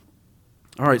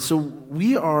All right, so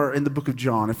we are in the book of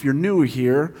John. If you're new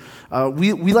here,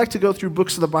 we like to go through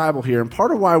books of the Bible here, and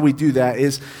part of why we do that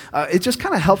is it just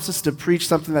kind of helps us to preach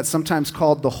something that's sometimes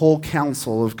called the whole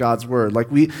counsel of God's Word.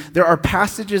 There are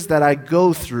passages that I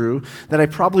go through that I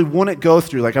probably wouldn't go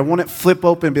through. Like I wouldn't flip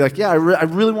open and be like, I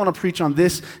really want to preach on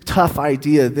this tough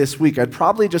idea this week. I'd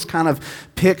probably just kind of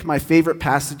pick my favorite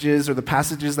passages or the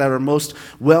passages that are most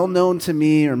well-known to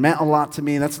me or meant a lot to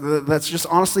me. That's just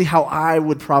honestly how I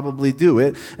would probably do it.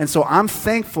 And so I'm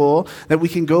thankful that we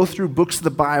can go through books of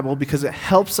the Bible because it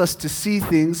helps us to see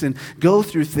things and go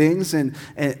through things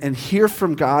and hear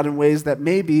from God in ways that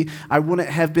maybe I wouldn't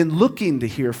have been looking to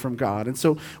hear from God. And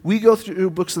so we go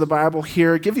through books of the Bible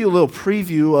here, give you a little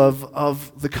preview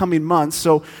of the coming months.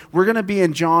 So we're going to be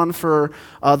in John for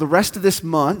the rest of this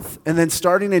month, and then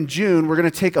starting in June, we're going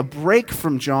to take a break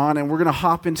from John, and we're going to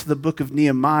hop into the book of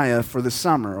Nehemiah for the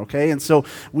summer, okay? And so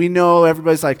we know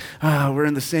everybody's like, we're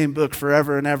in the same book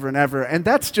forever and ever and ever, and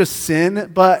that's just sin.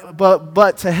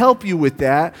 But to help you with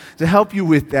that,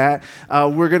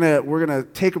 we're gonna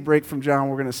take a break from John.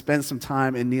 We're gonna spend some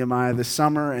time in Nehemiah this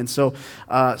summer, and so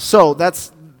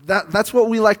that's what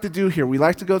we like to do here. We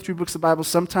like to go through books of the Bible.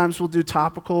 Sometimes we'll do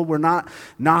topical. We're not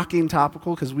knocking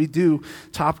topical because we do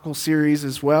topical series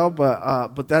as well,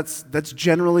 but that's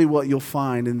generally what you'll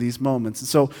find in these moments. And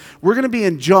so we're going to be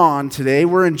in John today.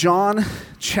 We're in John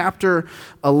chapter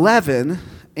 11.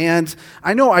 And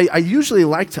I know I usually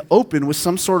like to open with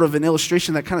some sort of an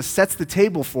illustration that kind of sets the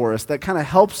table for us, that kind of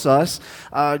helps us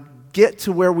get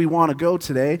to where we want to go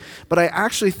today. But I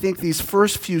actually think these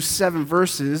first few 7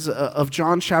 verses of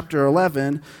John chapter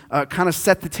 11 kind of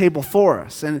set the table for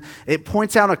us. And it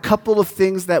points out a couple of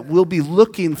things that we'll be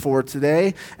looking for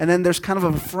today. And then there's kind of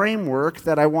a framework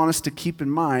that I want us to keep in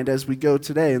mind as we go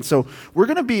today. And so we're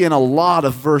going to be in a lot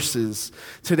of verses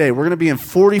today. We're going to be in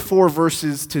 44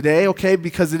 verses today, okay,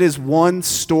 because it is one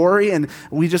story, and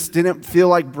we just didn't feel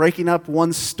like breaking up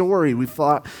one story. We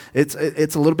thought it's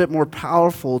a little bit more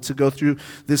powerful to go through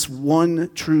this one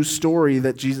true story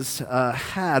that Jesus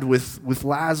had with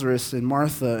Lazarus and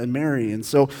Martha and Mary. And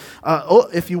so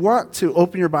if you want to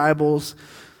open your Bibles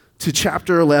to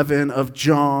chapter 11 of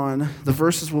John, the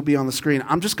verses will be on the screen.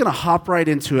 I'm just going to hop right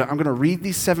into it. I'm going to read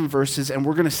these 7 verses, and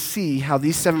we're going to see how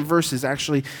these 7 verses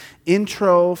actually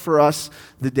intro for us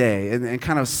the day and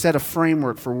kind of set a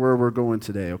framework for where we're going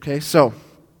today, okay? So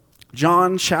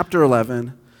John chapter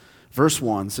 11, verse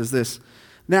 1 says this: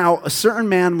 "Now a certain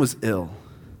man was ill,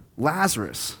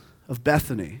 Lazarus of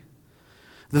Bethany,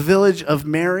 the village of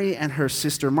Mary and her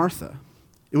sister Martha.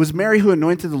 It was Mary who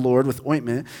anointed the Lord with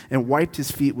ointment and wiped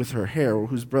his feet with her hair,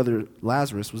 whose brother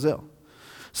Lazarus was ill.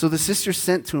 So the sisters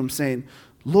sent to him, saying,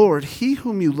 'Lord, he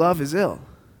whom you love is ill.'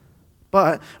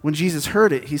 But when Jesus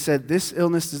heard it, he said, 'This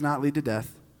illness does not lead to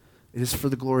death. It is for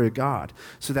the glory of God,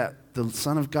 so that the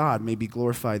Son of God may be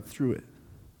glorified through it.'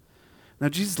 Now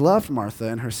Jesus loved Martha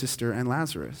and her sister and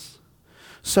Lazarus.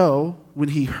 So when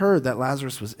he heard that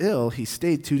Lazarus was ill, he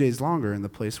stayed 2 days longer in the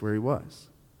place where he was.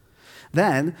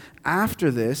 Then,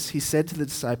 after this, he said to the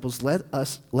disciples, let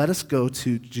us go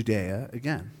to Judea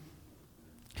again."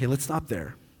 Okay, let's stop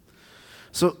there.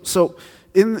 So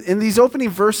in these opening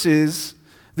verses,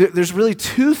 there's really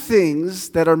 2 things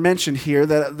that are mentioned here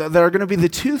that are going to be the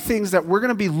 2 things that we're going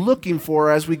to be looking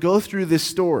for as we go through this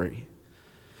story.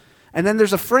 And then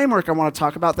there's a framework I want to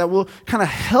talk about that will kind of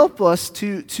help us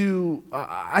to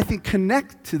I think,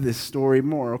 connect to this story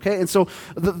more, okay? And so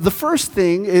the first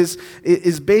thing is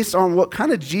based on what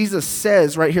kind of Jesus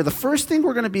says right here. The first thing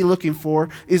we're going to be looking for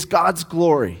is God's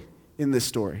glory in this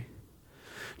story.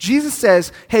 Jesus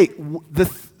says, hey,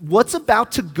 what's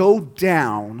about to go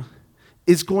down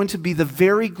is going to be the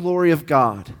very glory of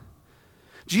God.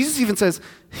 Jesus even says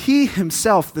he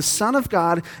himself, the Son of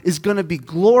God, is going to be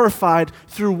glorified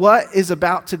through what is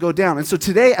about to go down. And so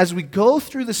today, as we go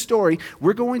through the story,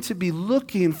 we're going to be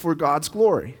looking for God's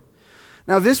glory.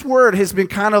 Now, this word has been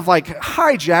kind of like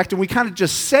hijacked, and we kind of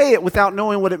just say it without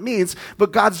knowing what it means.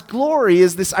 But God's glory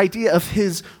is this idea of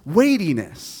his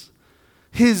weightiness,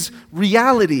 his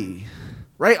reality.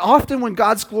 Right? Often when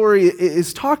God's glory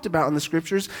is talked about in the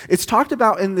scriptures, it's talked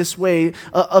about in this way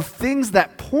of things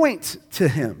that point to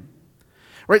him.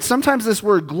 Right? Sometimes this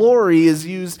word glory is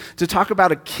used to talk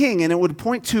about a king, and it would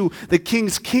point to the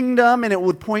king's kingdom, and it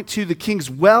would point to the king's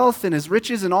wealth and his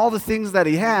riches and all the things that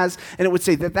he has, and it would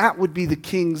say that would be the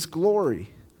king's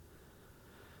glory.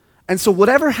 And so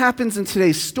whatever happens in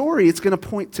today's story, it's going to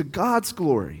point to God's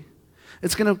glory.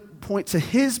 It's going to point to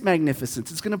his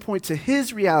magnificence. It's going to point to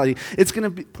his reality. It's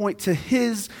going to point to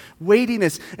his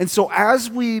weightiness. And so as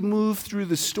we move through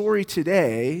the story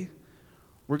today,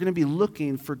 we're going to be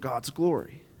looking for God's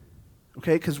glory.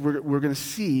 Okay, because we're going to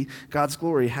see God's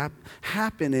glory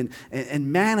happen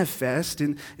and manifest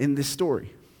in this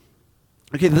story.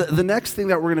 Okay, the next thing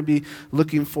that we're going to be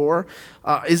looking for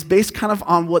is based kind of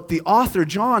on what the author,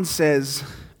 John, says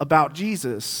about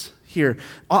Jesus here.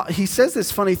 He says this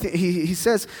funny thing. He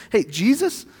says, hey,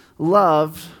 Jesus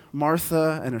loved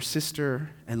Martha and her sister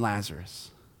and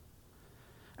Lazarus.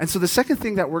 And so the second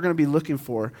thing that we're going to be looking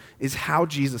for is how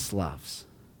Jesus loves.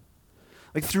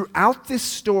 Like throughout this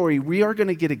story, we are going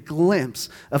to get a glimpse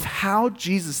of how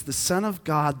Jesus, the Son of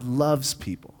God, loves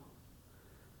people.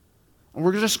 And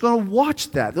we're just going to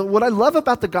watch that. What I love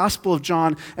about the Gospel of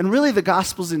John, and really the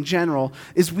Gospels in general,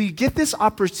 is we get this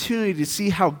opportunity to see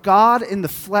how God in the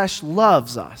flesh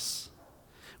loves us.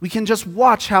 We can just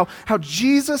watch how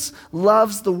Jesus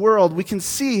loves the world. We can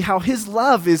see how his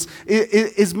love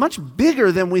is much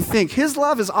bigger than we think. His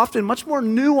love is often much more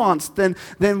nuanced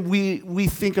than we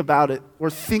think about it or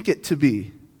think it to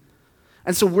be.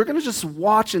 And so we're going to just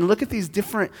watch and look at these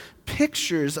different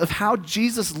pictures of how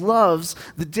Jesus loves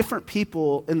the different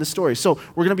people in the story. So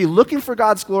we're going to be looking for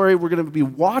God's glory. We're going to be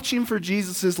watching for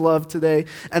Jesus' love today.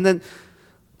 And then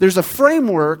there's a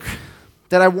framework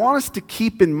that I want us to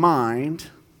keep in mind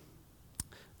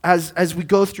as we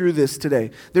go through this today.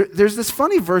 There's this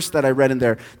funny verse that I read in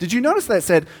there. Did you notice that it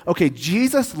said, okay,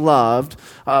 Jesus loved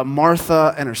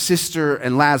Martha and her sister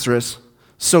and Lazarus,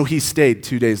 so he stayed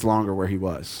 2 days longer where he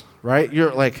was, right?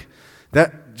 You're like,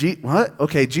 what?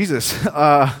 Okay, Jesus,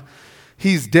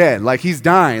 he's dead, like he's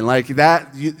dying, like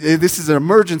that. This is an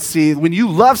emergency. When you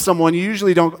love someone, you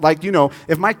usually don't, like,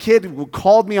 if my kid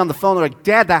called me on the phone, they're like,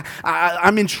 Dad,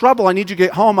 I'm in trouble, I need you to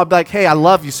get home. I'd be like, hey, I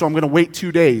love you, so I'm going to wait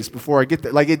 2 days before I get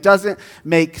there. Like, it doesn't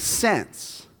make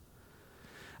sense.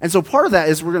 And so part of that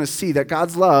is we're going to see that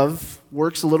God's love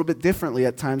works a little bit differently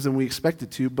at times than we expect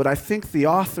it to, but I think the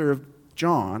author of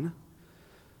John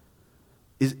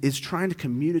is trying to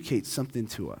communicate something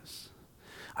to us.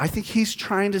 I think he's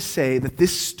trying to say that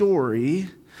this story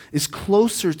is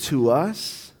closer to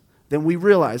us than we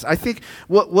realize. I think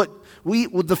what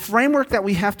the framework that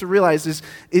we have to realize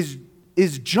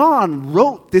is John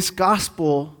wrote this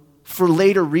gospel for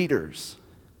later readers,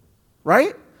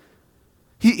 right?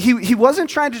 He wasn't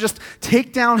trying to just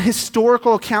take down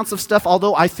historical accounts of stuff,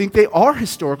 although I think they are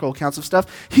historical accounts of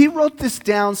stuff. He wrote this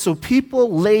down so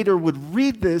people later would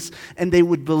read this and they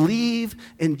would believe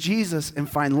in Jesus and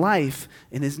find life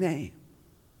in his name.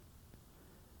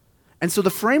 And so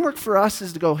the framework for us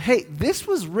is to go, hey, this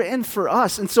was written for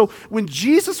us. And so when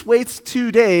Jesus waits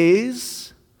 2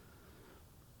 days,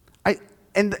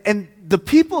 and the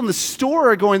people in the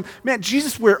store are going, man,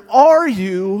 Jesus, where are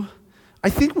you? I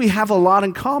think we have a lot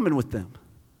in common with them,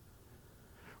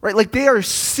 right? Like they are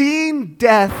seeing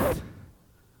death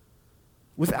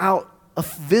without a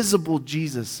visible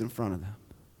Jesus in front of them.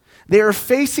 They are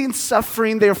facing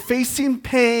suffering. They are facing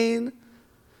pain.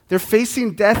 They're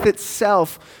facing death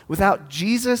itself without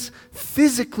Jesus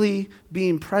physically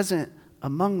being present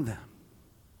among them.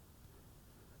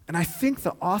 And I think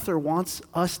the author wants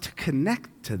us to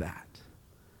connect to that.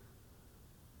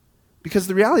 Because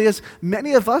the reality is,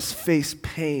 many of us face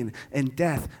pain and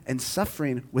death and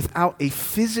suffering without a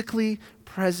physically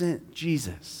present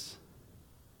Jesus.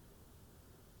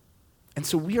 And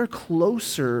so we are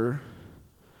closer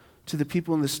to the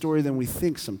people in the story than we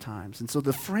think sometimes. And so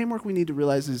the framework we need to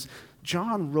realize is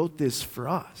John wrote this for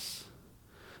us.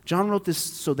 John wrote this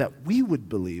so that we would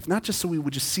believe, not just so we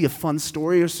would just see a fun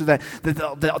story or so that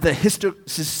the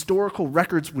historical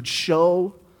records would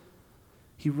show.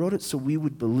 He wrote it so we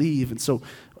would believe. And so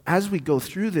as we go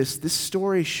through this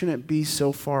story shouldn't be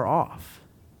so far off.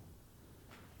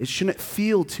 It shouldn't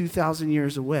feel 2,000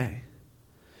 years away.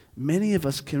 Many of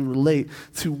us can relate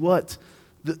to what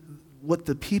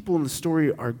the people in the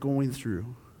story are going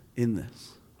through in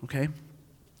this, okay?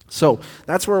 So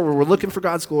that's where we're looking for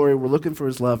God's glory, we're looking for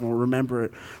his love, and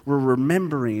we're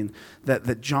remembering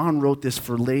that John wrote this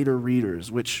for later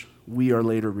readers, which we are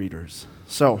later readers.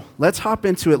 So let's hop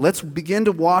into it. Let's begin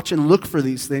to watch and look for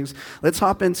these things. Let's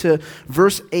hop into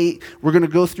verse 8. We're going to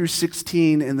go through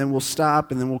 16, and then we'll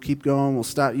stop, and then we'll keep going. We'll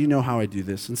stop. You know how I do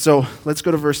this. And so let's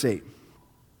go to verse 8.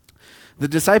 The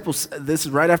disciples, this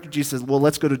is right after Jesus says, well,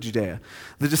 let's go to Judea.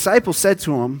 The disciples said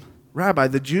to him, Rabbi,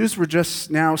 the Jews were just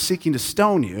now seeking to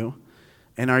stone you,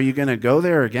 and are you going to go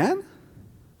there again?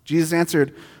 Jesus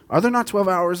answered, are there not 12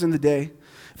 hours in the day?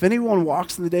 If anyone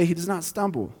walks in the day, he does not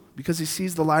stumble, because he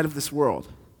sees the light of this world.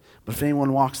 But if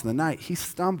anyone walks in the night, he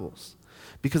stumbles,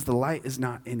 because the light is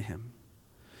not in him.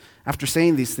 After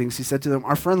saying these things, he said to them,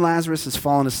 our friend Lazarus has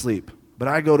fallen asleep, but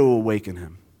I go to awaken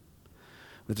him.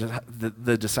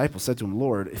 The disciples said to him,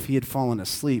 Lord, if he had fallen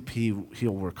asleep,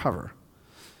 he'll recover.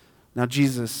 Now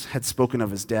Jesus had spoken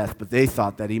of his death, but they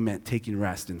thought that he meant taking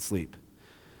rest and sleep.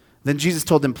 Then Jesus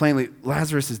told them plainly,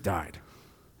 Lazarus has died.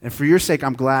 And for your sake,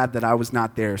 I'm glad that I was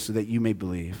not there so that you may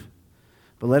believe.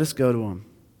 But let us go to him.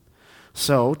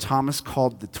 So Thomas,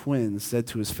 called the twin, said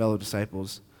to his fellow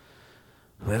disciples,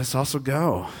 let us also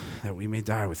go, that we may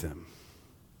die with him.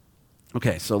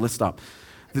 Okay, so let's stop.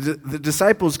 The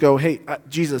disciples go, hey,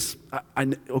 Jesus,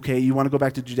 okay, you want to go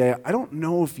back to Judea? I don't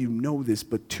know if you know this,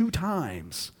 but 2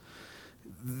 times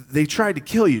they tried to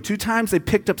kill you. 2 times they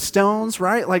picked up stones,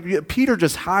 right? Like Peter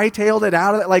just hightailed it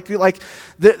out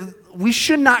of it. We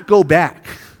should not go back.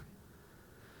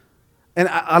 And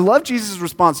I love Jesus'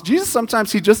 response. Jesus,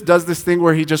 sometimes he just does this thing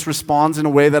where he just responds in a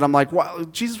way that I'm like, wow,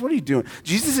 Jesus, what are you doing?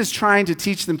 Jesus is trying to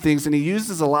teach them things, and he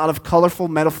uses a lot of colorful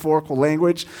metaphorical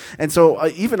language. And so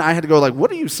even I had to go like, what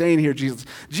are you saying here, Jesus?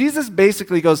 Jesus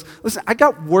basically goes, listen, I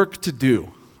got work to do.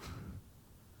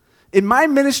 In my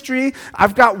ministry,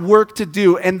 I've got work to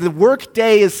do, and the work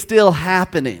day is still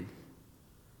happening.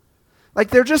 Like,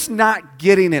 they're just not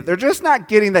getting it. They're just not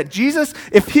getting that Jesus,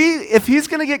 if he's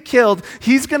going to get killed,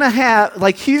 he's going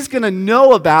to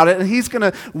know about it, and he's going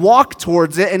to walk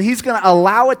towards it, and he's going to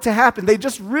allow it to happen.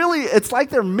 It's like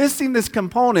they're missing this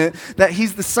component that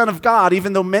he's the Son of God,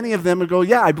 even though many of them would go,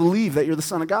 yeah, I believe that you're the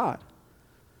Son of God.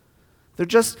 They're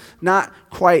just not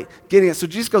quite getting it. So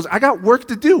Jesus goes, I got work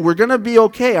to do. We're going to be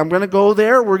okay. I'm going to go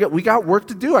there. We got work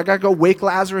to do. I got to go wake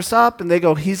Lazarus up. And they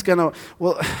go, he's going to,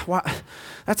 well,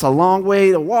 that's a long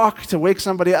way to walk to wake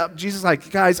somebody up. Jesus is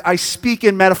like, guys, I speak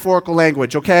in metaphorical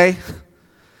language, okay?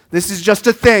 This is just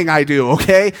a thing I do,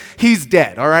 okay? He's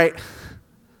dead, all right?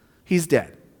 He's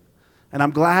dead. And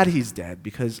I'm glad he's dead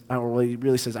because he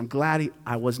really says, I'm glad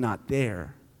I was not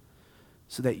there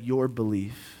so that your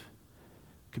belief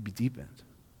could be deepened.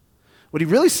 What he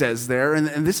really says there,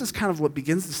 and this is kind of what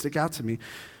begins to stick out to me,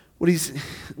 what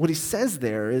he says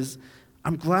there is,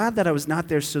 I'm glad that I was not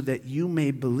there so that you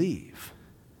may believe.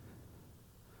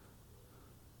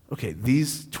 Okay,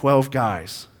 these 12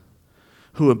 guys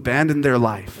who abandon their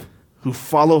life, who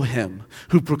follow him,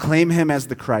 who proclaim him as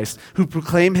the Christ, who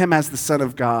proclaim him as the Son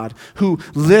of God, who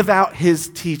live out his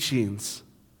teachings,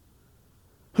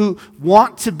 who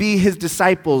want to be his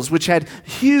disciples, which had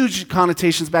huge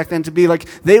connotations back then to be like,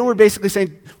 they were basically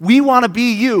saying, we want to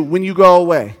be you when you go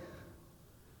away.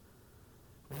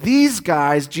 These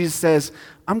guys, Jesus says,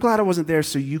 I'm glad I wasn't there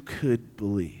so you could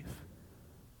believe.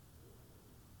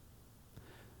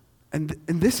 And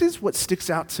this is what sticks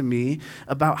out to me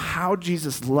about how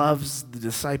Jesus loves the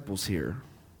disciples here.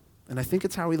 And I think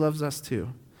it's how he loves us too.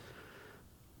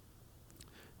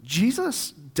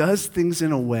 Jesus does things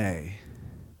in a way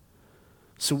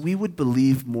so we would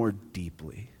believe more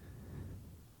deeply.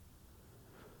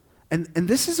 And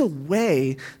this is a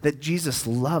way that Jesus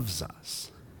loves us.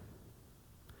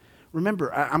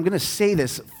 Remember, I'm going to say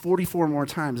this 44 more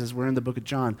times as we're in the book of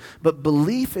John, but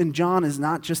belief in John is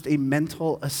not just a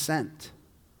mental assent.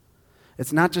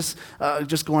 It's not just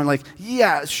going like,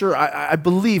 yeah, sure, I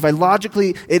believe,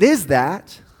 it is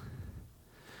that.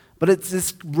 But it's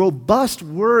this robust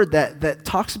word that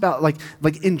talks about like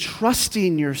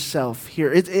entrusting yourself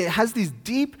here. It has these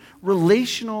deep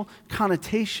relational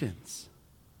connotations.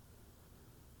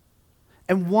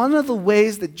 And one of the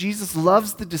ways that Jesus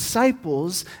loves the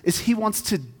disciples is he wants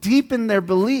to deepen their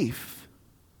belief.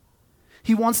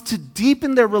 He wants to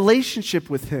deepen their relationship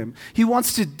with him. He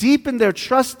wants to deepen their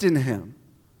trust in him.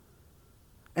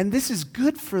 And this is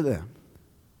good for them.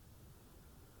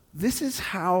 This is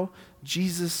how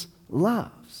Jesus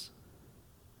loves.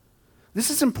 This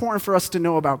is important for us to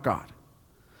know about God.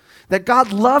 That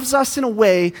God loves us in a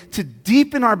way to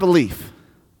deepen our belief.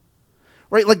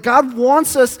 Right? Like God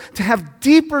wants us to have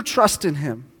deeper trust in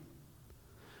him.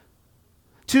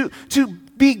 To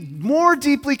be more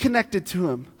deeply connected to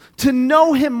him. To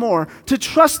know him more. To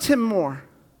trust him more.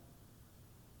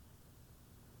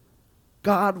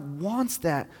 God wants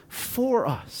that for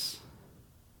us.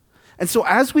 And so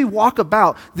as we walk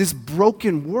about this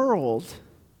broken world,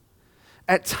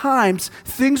 at times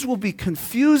things will be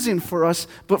confusing for us,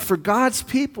 but for God's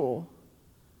people,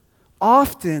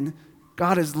 often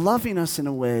God is loving us in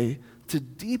a way to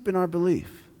deepen our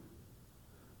belief,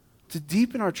 to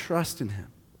deepen our trust in him.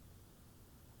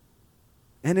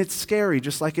 And it's scary,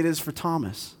 just like it is for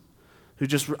Thomas, who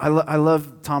I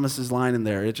love Thomas's line in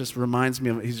there. It just reminds me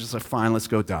of, he's just like, fine, let's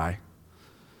go die.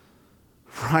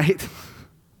 Right?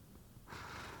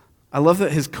 I love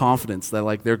that his confidence that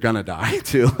like they're gonna die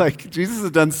too. Like Jesus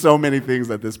has done so many things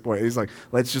at this point. He's like,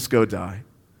 let's just go die.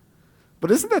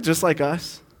 But isn't that just like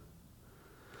us?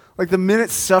 Like the minute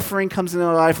suffering comes into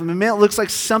our life, and the minute it looks like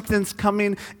something's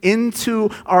coming into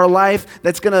our life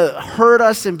that's going to hurt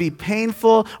us and be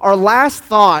painful, our last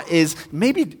thought is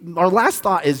maybe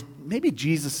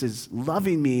Jesus is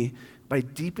loving me by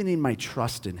deepening my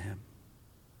trust in him.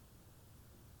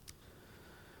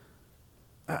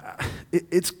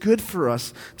 It's good for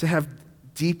us to have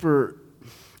deeper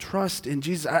trust in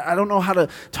Jesus. I don't know how to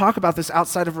talk about this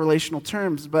outside of relational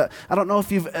terms, but I don't know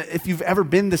if you've ever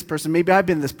been this person. Maybe I've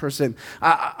been this person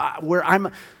where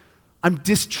I'm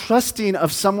distrusting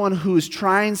of someone who is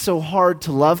trying so hard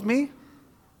to love me,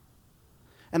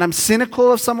 and I'm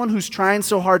cynical of someone who's trying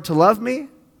so hard to love me,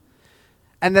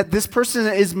 and that this person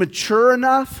is mature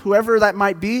enough, whoever that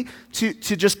might be, to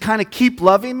just kind of keep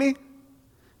loving me.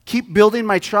 Keep building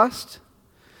my trust.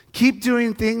 Keep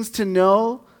doing things to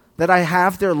know that I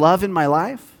have their love in my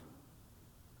life.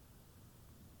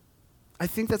 I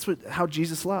think that's how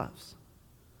Jesus loves.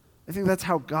 I think that's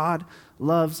how God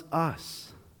loves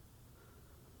us.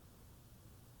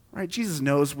 Right? Jesus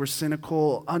knows we're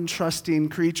cynical, untrusting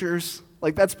creatures.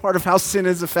 Like that's part of how sin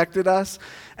has affected us.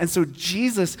 And so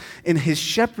Jesus, in his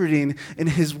shepherding, in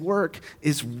his work,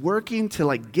 is working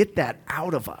to get that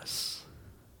out of us.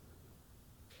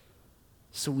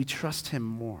 So we trust him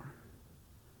more.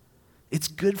 It's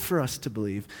good for us to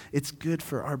believe. It's good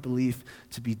for our belief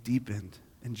to be deepened.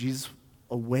 And Jesus,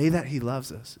 a way that he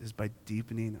loves us is by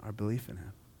deepening our belief in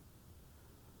him.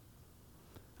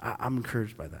 I'm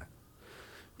encouraged by that.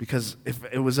 Because if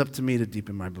it was up to me to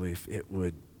deepen my belief, it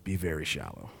would be very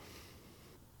shallow.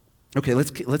 Okay,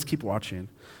 let's keep watching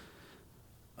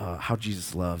how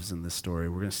Jesus loves in this story.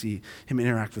 We're going to see him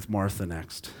interact with Martha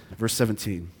next. Verse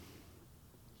 17.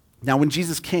 Now, when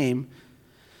Jesus came,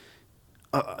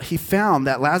 he found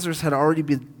that Lazarus had already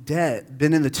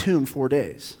been in the tomb 4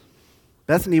 days.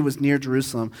 Bethany was near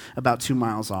Jerusalem, about 2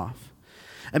 miles off.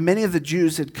 And many of the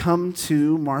Jews had come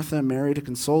to Martha and Mary to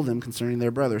console them concerning their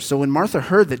brother. So when Martha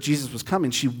heard that Jesus was coming,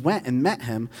 she went and met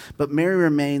him, but Mary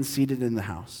remained seated in the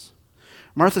house.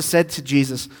 Martha said to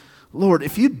Jesus, "Lord,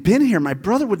 if you'd been here, my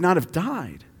brother would not have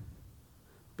died.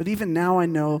 But even now I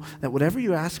know that whatever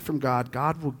you ask from God,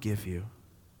 God will give you."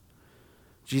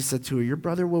 Jesus said to her, "Your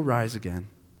brother will rise again."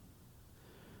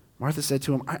 Martha said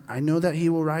to him, I know that he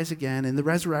will rise again in the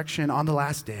resurrection on the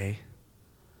last day.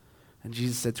 And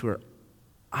Jesus said to her,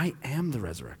 "I am the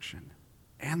resurrection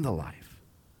and the life.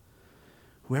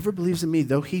 Whoever believes in me,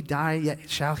 though he die, yet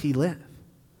shall he live.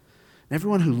 And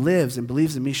everyone who lives and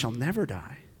believes in me shall never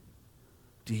die.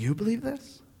 Do you believe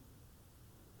this?"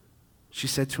 She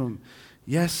said to him,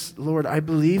 "Yes, Lord, I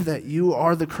believe that you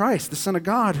are the Christ, the Son of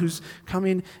God, who's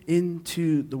coming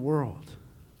into the world."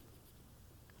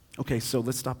 Okay, so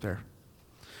let's stop there.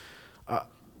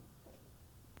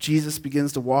 Jesus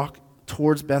begins to walk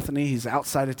towards Bethany. He's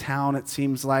outside of town, it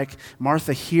seems like.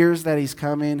 Martha hears that he's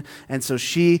coming, and so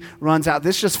she runs out.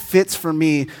 This just fits for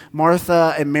me,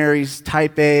 Martha and Mary's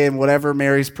type A and whatever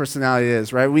Mary's personality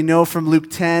is, right? We know from Luke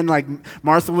 10,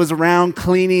 Martha was around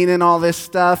cleaning and all this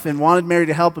stuff and wanted Mary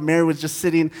to help, and Mary was just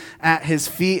sitting at his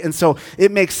feet. And so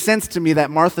it makes sense to me that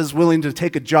Martha's willing to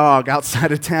take a jog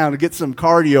outside of town to get some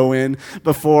cardio in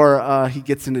before he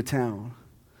gets into town.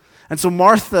 And so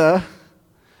Martha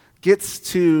gets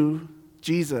to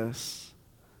Jesus,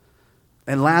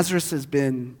 and Lazarus has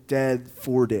been dead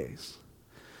 4 days.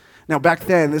 Now, back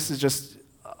then, this is just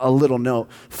a little note.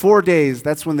 4 days,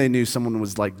 that's when they knew someone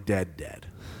was dead.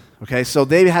 Okay, so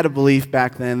they had a belief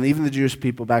back then, even the Jewish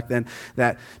people back then,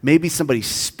 that maybe somebody's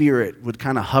spirit would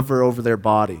kind of hover over their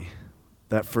body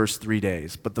that first 3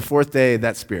 days. But the fourth day,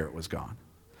 that spirit was gone.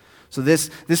 So this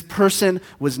person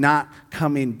was not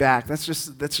coming back. That's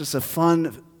just a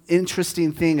fun,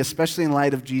 interesting thing, especially in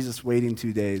light of Jesus waiting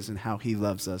 2 days and how he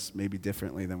loves us maybe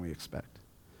differently than we expect.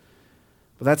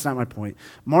 But that's not my point.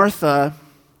 Martha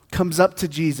comes up to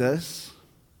Jesus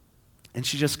and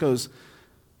she just goes,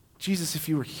 "Jesus, if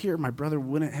you were here, my brother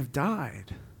wouldn't have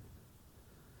died.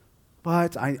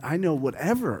 But I know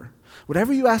whatever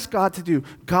you ask God to do,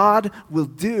 God will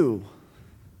do.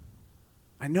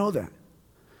 I know that."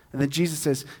 And then Jesus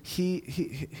says,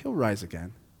 he'll rise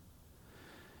again.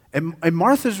 And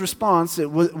Martha's response,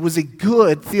 it was a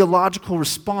good theological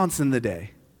response in the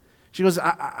day. She goes,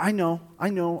 I know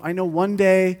one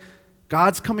day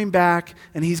God's coming back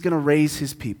and he's going to raise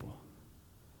his people.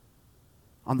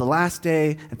 On the last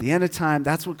day, at the end of time,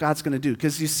 that's what God's going to do.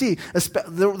 Because you see,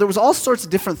 there was all sorts of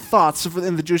different thoughts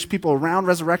in the Jewish people around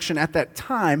resurrection at that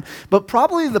time, but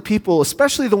probably the people,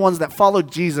 especially the ones that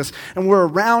followed Jesus and were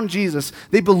around Jesus,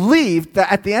 they believed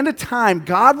that at the end of time,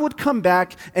 God would come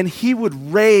back and he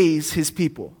would raise his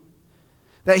people.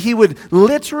 That he would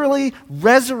literally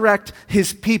resurrect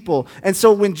his people. And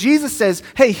so when Jesus says,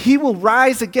 hey, he will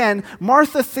rise again,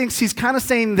 Martha thinks he's kind of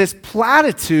saying this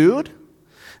platitude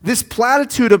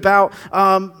about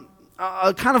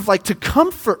kind of like to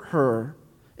comfort her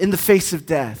in the face of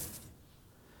death.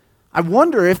 I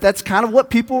wonder if that's kind of what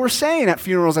people were saying at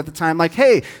funerals at the time, like,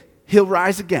 hey, he'll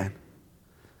rise again.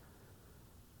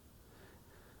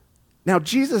 Now,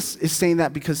 Jesus is saying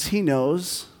that because he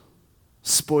knows,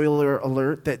 spoiler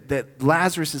alert, that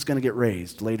Lazarus is going to get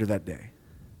raised later that day.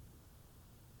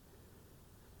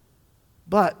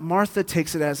 But Martha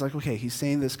takes it as like, okay, he's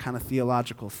saying this kind of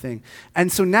theological thing.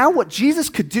 And so now what Jesus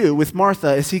could do with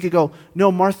Martha is he could go,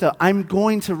 no, Martha, I'm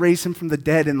going to raise him from the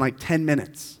dead in like 10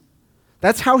 minutes.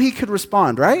 That's how he could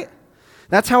respond, right?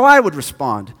 That's how I would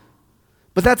respond.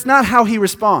 But that's not how he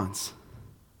responds.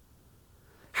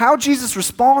 How Jesus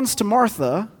responds to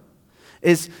Martha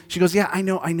is, she goes, yeah, I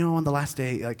know on the last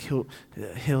day, like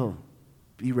he'll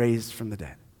be raised from the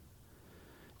dead.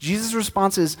 Jesus'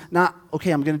 response is not, okay,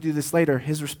 I'm going to do this later.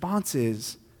 His response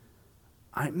is,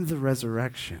 I'm the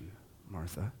resurrection,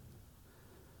 Martha,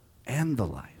 and the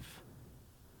life.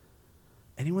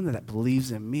 Anyone that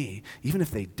believes in me, even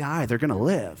if they die, they're going to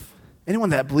live.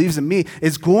 Anyone that believes in me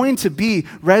is going to be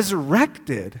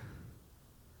resurrected.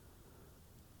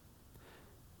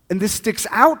 And this sticks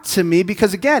out to me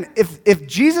because, again, if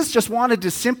Jesus just wanted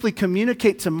to simply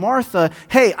communicate to Martha,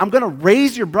 hey, I'm going to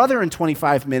raise your brother in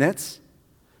 25 minutes,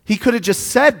 he could have just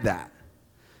said that.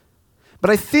 But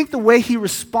I think the way he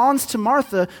responds to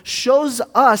Martha shows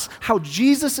us how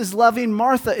Jesus is loving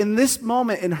Martha in this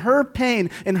moment, in her pain,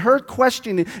 in her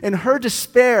questioning, in her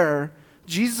despair.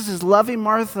 Jesus is loving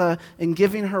Martha and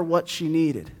giving her what she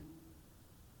needed.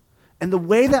 And the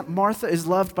way that Martha is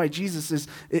loved by Jesus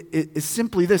is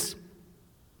simply this.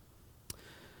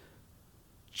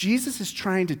 Jesus is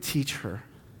trying to teach her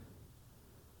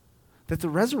that the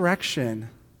resurrection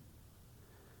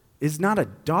is not a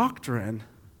doctrine,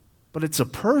 but it's a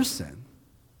person.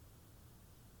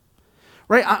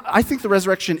 Right? I think the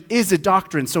resurrection is a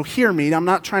doctrine, so hear me. I'm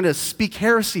not trying to speak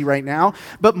heresy right now,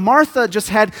 but Martha just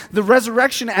had the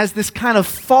resurrection as this kind of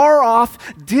far-off,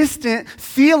 distant,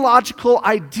 theological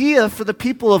idea for the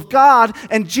people of God,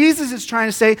 and Jesus is trying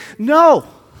to say, no,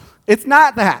 it's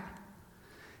not that.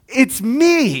 It's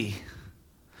me.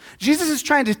 Jesus is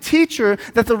trying to teach her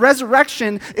that the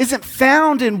resurrection isn't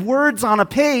found in words on a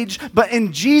page, but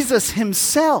in Jesus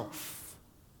himself.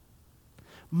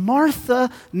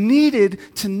 Martha needed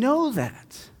to know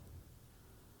that.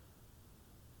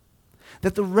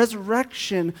 That the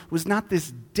resurrection was not this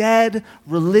dead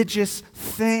religious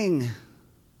thing,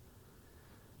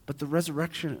 but the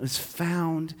resurrection is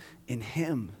found in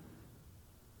him.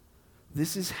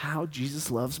 This is how Jesus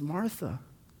loves Martha.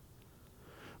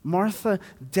 Martha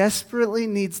desperately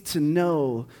needs to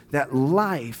know that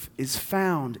life is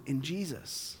found in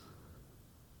Jesus.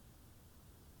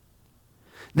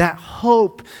 That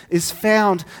hope is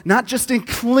found not just in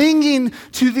clinging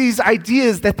to these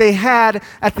ideas that they had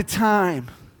at the time,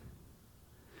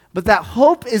 but that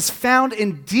hope is found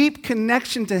in deep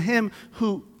connection to him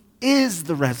who is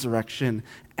the resurrection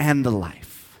and the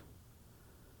life.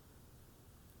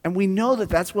 And we know that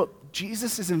that's what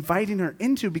Jesus is inviting her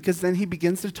into, because then he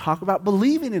begins to talk about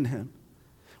believing in him,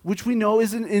 which we know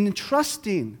is an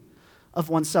entrusting of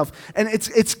oneself. And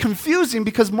it's confusing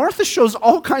because Martha shows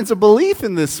all kinds of belief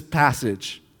in this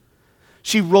passage.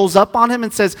 She rolls up on him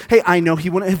and says, hey, I know he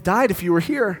wouldn't have died if you were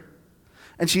here.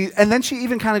 And then she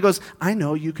even kind of goes, I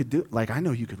know you could do, like, I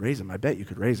know you could raise him. I bet you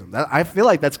could raise him. I feel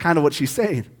like that's kind of what she's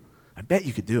saying. I bet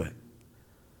you could do it.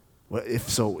 Well,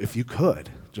 if you could,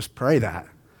 just pray that.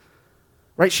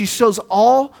 Right? She shows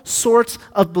all sorts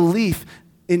of belief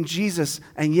in Jesus,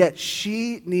 and yet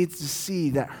she needs to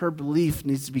see that her belief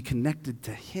needs to be connected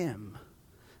to him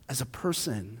as a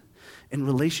person in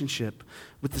relationship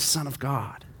with the Son of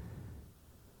God.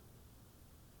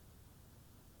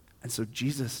 And so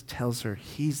Jesus tells her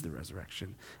he's the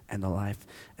resurrection and the life,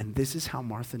 and this is how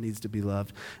Martha needs to be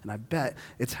loved, and I bet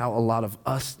it's how a lot of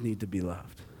us need to be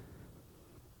loved.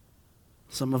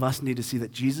 Some of us need to see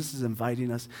that Jesus is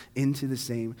inviting us into the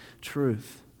same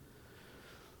truth.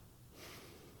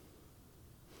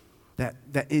 That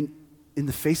in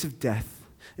the face of death,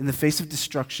 in the face of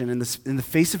destruction, in the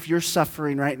face of your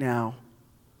suffering right now,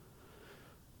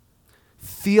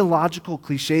 theological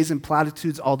cliches and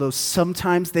platitudes, although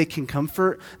sometimes they can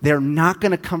comfort, they're not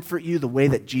going to comfort you the way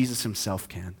that Jesus himself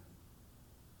can.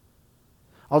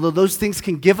 Although those things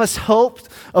can give us hope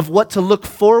of what to look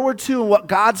forward to and what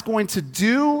God's going to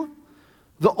do,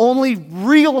 the only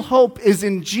real hope is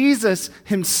in Jesus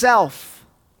himself.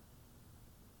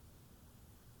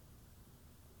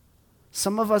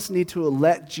 Some of us need to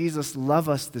let Jesus love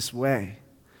us this way.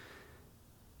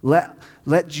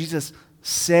 Let Jesus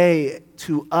say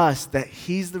to us that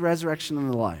he's the resurrection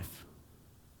and the life.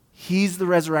 He's the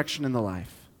resurrection and the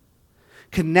life.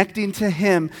 Connecting to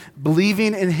him,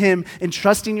 believing in him,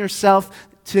 entrusting yourself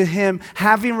to him,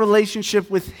 having a relationship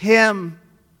with him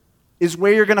is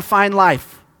where you're going to find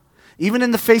life. Even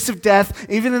in the face of death,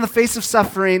 even in the face of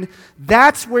suffering,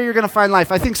 that's where you're going to find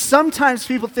life. I think sometimes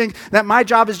people think that my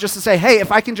job is just to say, hey,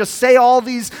 if I can just say all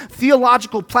these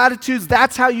theological platitudes,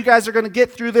 that's how you guys are going to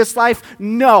get through this life.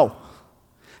 No.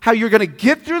 How you're going to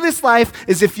get through this life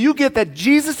is if you get that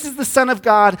Jesus is the Son of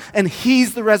God and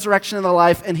he's the resurrection and the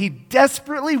life, and he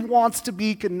desperately wants to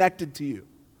be connected to you.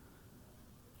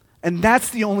 And that's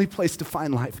the only place to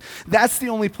find life. That's the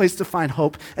only place to find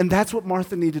hope. And that's what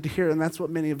Martha needed to hear, and that's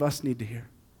what many of us need to hear.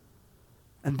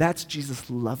 And that's Jesus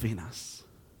loving us.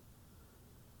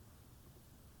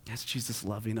 That's Jesus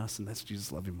loving us, and that's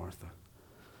Jesus loving Martha.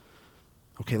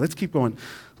 Okay, let's keep going.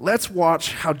 Let's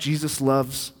watch how Jesus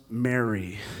loves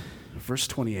Mary. Verse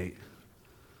 28.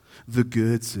 The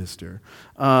good sister.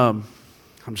 I'm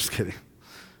just kidding.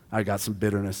 I got some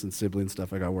bitterness and sibling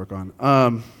stuff I got to work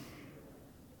on.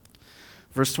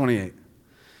 Verse 28.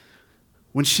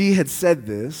 When she had said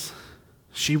this,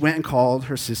 she went and called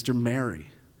her sister Mary,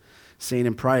 saying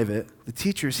in private, the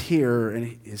teacher's here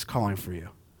and is calling for you.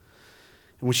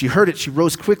 And when she heard it, she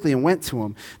rose quickly and went to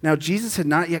him. Now Jesus had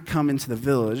not yet come into the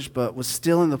village, but was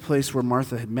still in the place where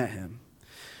Martha had met him.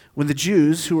 When the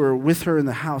Jews who were with her in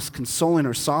the house, consoling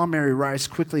her, saw Mary rise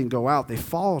quickly and go out, they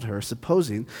followed her,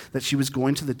 supposing that she was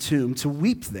going to the tomb to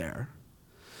weep there.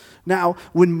 Now,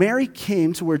 when Mary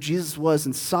came to where Jesus was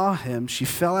and saw him, she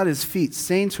fell at his feet,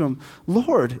 saying to him,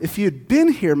 Lord, if you had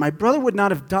been here, my brother would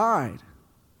not have died.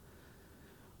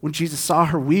 When Jesus saw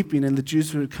her weeping, and the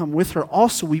Jews who had come with her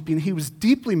also weeping, he was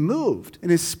deeply moved in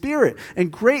his spirit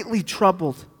and greatly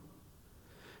troubled.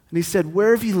 And he said,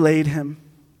 where have you laid him?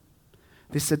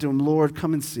 They said to him, Lord,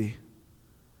 come and see.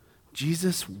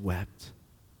 Jesus wept.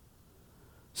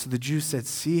 So the Jews said,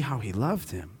 see how he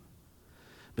loved him.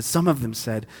 But some of them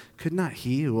said, could not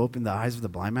he who opened the eyes of the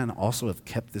blind man also have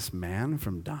kept this man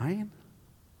from dying?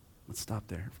 Let's stop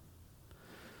there.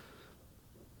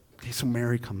 Okay, so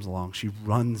Mary comes along. She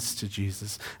runs to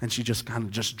Jesus, and she just kind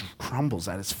of just crumbles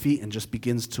at his feet and just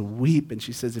begins to weep. And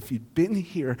she says, if you'd been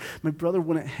here, my brother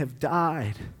wouldn't have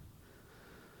died.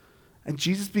 And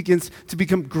Jesus begins to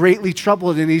become greatly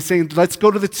troubled, and he's saying, let's go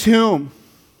to the tomb.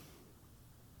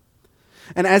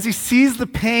 And as he sees the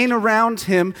pain around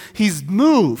him, he's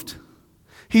moved.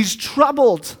 He's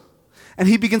troubled. And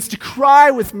he begins to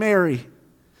cry with Mary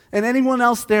and anyone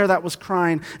else there that was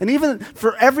crying. And even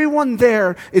for everyone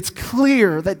there, it's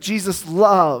clear that Jesus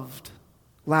loved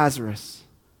Lazarus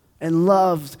and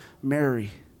loved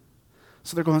Mary.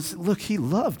 So they're going, look, he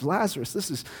loved Lazarus.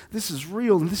 This is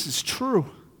real and this is true.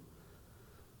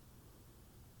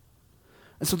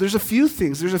 And so there's a few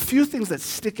things that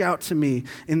stick out to me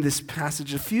in this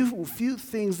passage, a few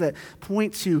things that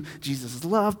point to Jesus'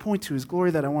 love, point to his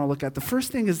glory that I want to look at. The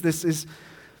first thing is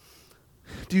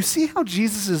do you see how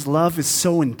Jesus' love is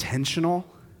so intentional?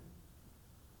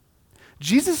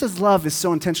 Jesus' love is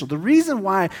so intentional. The reason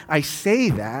why I say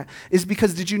that is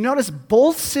because did you notice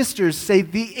both sisters say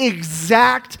the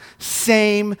exact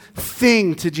same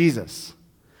thing to Jesus?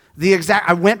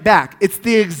 I went back. It's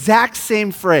the exact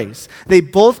same phrase. They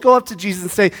both go up to Jesus and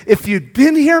say, if you'd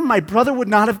been here, my brother would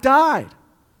not have died.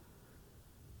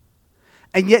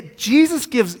 And yet Jesus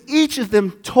gives each of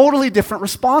them totally different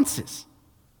responses.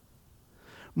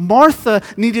 Martha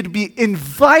needed to be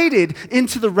invited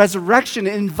into the resurrection,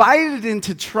 invited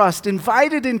into trust,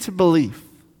 invited into belief.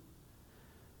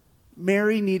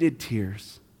 Mary needed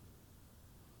tears.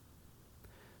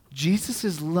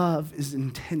 Jesus' love is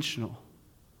intentional.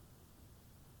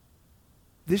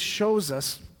 This shows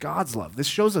us God's love. This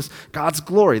shows us God's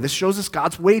glory. This shows us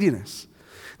God's weightiness.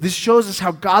 This shows us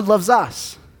how God loves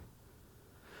us.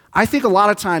 I think a lot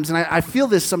of times, and I feel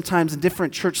this sometimes in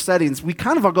different church settings, we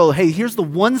kind of all go, hey, here's the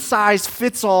one size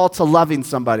fits all to loving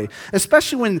somebody.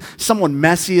 Especially when someone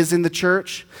messy is in the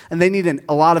church and they need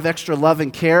a lot of extra love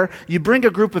and care. You bring a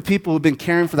group of people who've been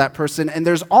caring for that person, and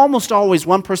there's almost always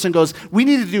one person goes, we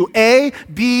need to do A,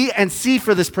 B, and C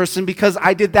for this person because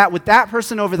I did that with that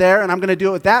person over there, and I'm going to do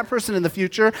it with that person in the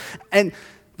future. And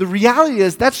the reality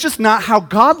is that's just not how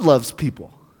God loves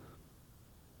people.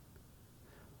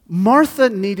 Martha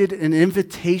needed an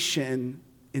invitation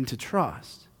into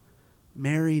trust.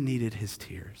 Mary needed his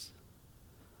tears.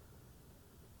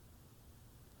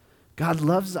 God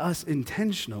loves us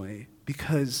intentionally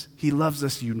because he loves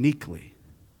us uniquely.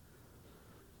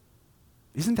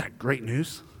 Isn't that great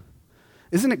news?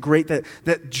 Isn't it great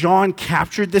that John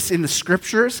captured this in the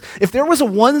scriptures? If there was a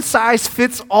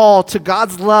one-size-fits-all to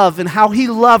God's love and how he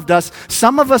loved us,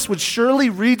 some of us would surely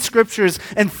read scriptures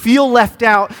and feel left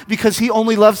out because he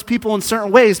only loves people in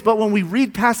certain ways. But when we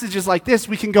read passages like this,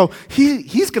 we can go,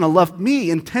 he's going to love me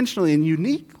intentionally and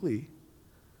uniquely.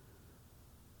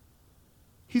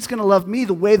 He's going to love me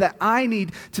the way that I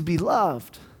need to be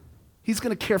loved. He's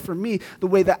going to care for me the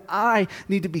way that I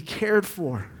need to be cared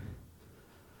for.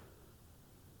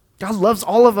 God loves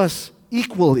all of us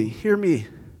equally. Hear me.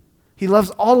 He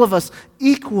loves all of us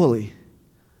equally.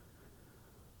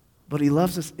 But he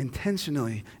loves us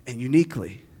intentionally and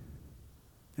uniquely.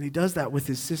 And he does that with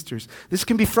his sisters. This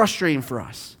can be frustrating for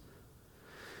us.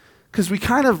 Because we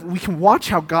can watch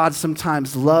how God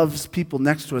sometimes loves people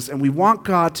next to us, and we want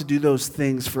God to do those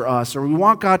things for us, or we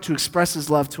want God to express his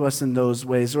love to us in those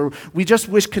ways, or we just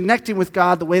wish connecting with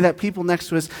God the way that people next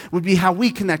to us would be how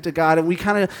we connect to God, and we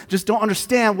kind of just don't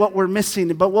understand what we're missing.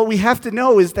 But what we have to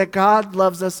know is that God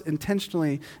loves us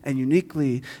intentionally and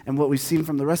uniquely, and what we've seen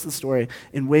from the rest of the story,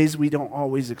 in ways we don't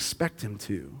always expect him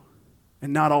to,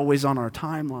 and not always on our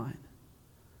timeline.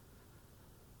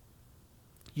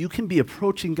 You can be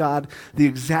approaching God the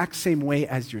exact same way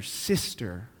as your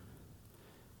sister,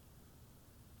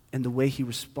 and the way he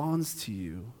responds to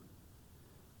you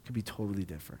can be totally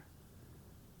different.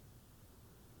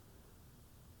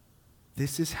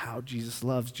 This is how Jesus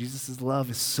loves. Jesus' love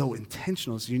is so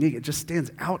intentional, it's unique. It just stands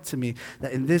out to me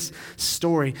that in this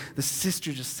story, the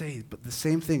sister just says but the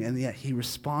same thing, and yet he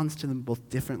responds to them both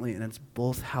differently, and it's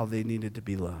both how they needed to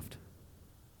be loved.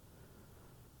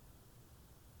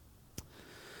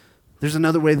 There's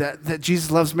another way that Jesus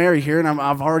loves Mary here, and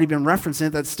I've already been referencing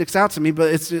it, that sticks out to me,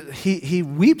 but he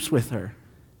weeps with her.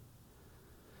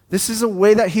 This is a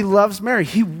way that he loves Mary.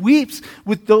 He weeps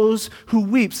with those who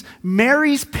weeps.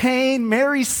 Mary's pain,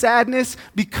 Mary's sadness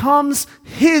becomes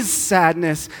his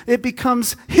sadness. It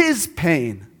becomes his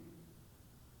pain.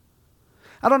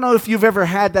 I don't know if you've ever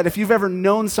had that, if you've ever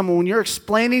known someone when you're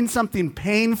explaining something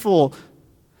painful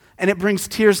and it brings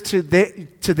tears to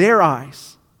their eyes.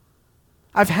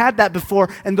 I've had that before,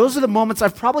 and those are the moments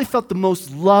I've probably felt the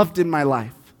most loved in my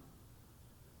life.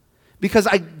 Because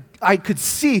I could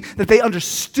see that they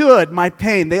understood my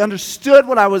pain. They understood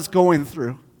what I was going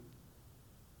through.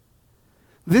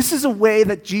 This is a way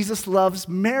that Jesus loves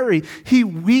Mary. He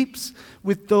weeps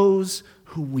with those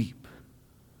who weep.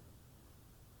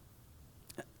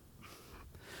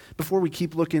 Before we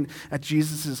keep looking at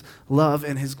Jesus' love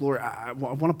and his glory, I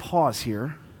want to pause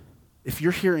here. If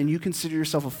you're here and you consider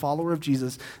yourself a follower of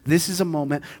Jesus, this is a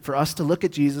moment for us to look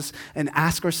at Jesus and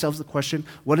ask ourselves the question,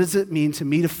 what does it mean to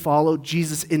me to follow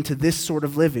Jesus into this sort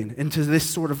of living, into this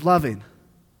sort of loving?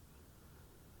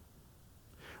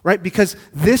 Right? Because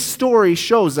this story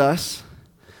shows us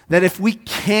that if we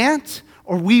can't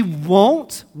or we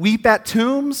won't weep at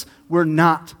tombs, we're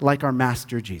not like our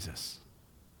master Jesus.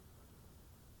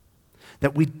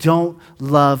 That we don't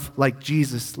love like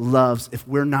Jesus loves if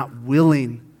we're not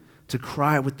willing to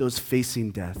cry with those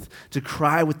facing death, to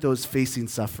cry with those facing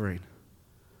suffering.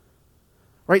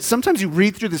 Right? Sometimes you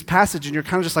read through this passage and you're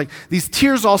kind of just like, these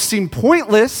tears all seem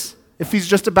pointless if he's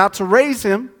just about to raise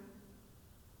him.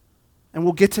 And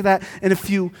we'll get to that in a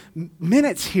few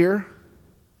minutes here.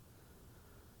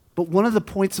 But one of the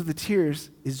points of the tears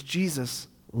is Jesus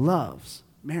loves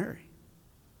Mary.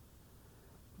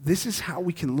 This is how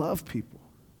we can love people.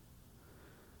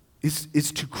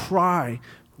 Is to cry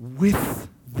with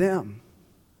them,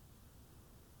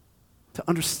 to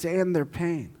understand their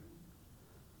pain,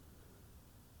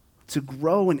 to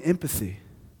grow in empathy.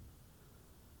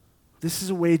 This is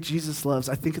a way Jesus loves.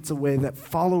 I think it's a way that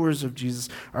followers of Jesus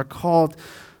are called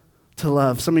to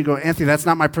love. Some of you go, Anthony, that's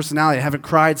not my personality. I haven't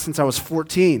cried since I was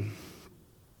 14.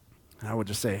 And I would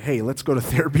just say, hey, let's go to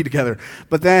therapy together.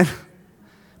 But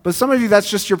some of you, that's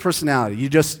just your personality.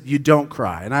 You don't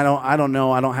cry. And I don't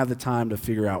know. I don't have the time to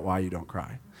figure out why you don't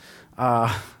cry.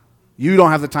 You don't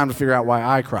have the time to figure out why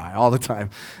I cry all the time.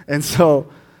 And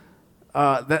so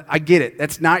I get it.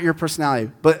 That's not your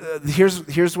personality. But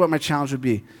here's what my challenge would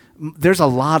be. There's a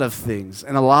lot of things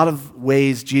and a lot of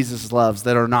ways Jesus loves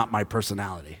that are not my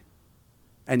personality.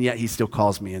 And yet he still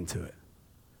calls me into it.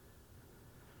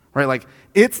 Right? Like,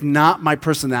 it's not my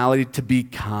personality to be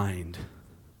kind.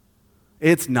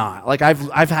 It's not. Like, I've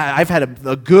had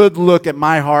a good look at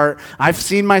my heart. I've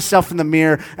seen myself in the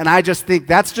mirror, and I just think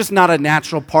that's just not a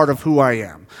natural part of who I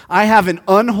am. I have an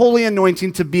unholy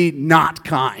anointing to be not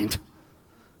kind,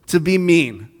 to be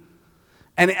mean.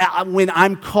 And when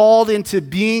I'm called into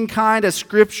being kind, as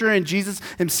Scripture and Jesus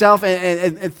himself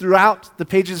and throughout the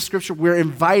pages of Scripture we're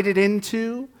invited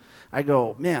into, I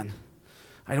go, man,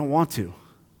 I don't want to.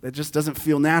 That just doesn't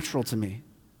feel natural to me.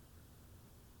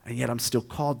 And yet I'm still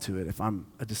called to it if I'm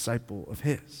a disciple of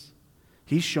his.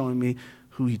 He's showing me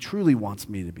who he truly wants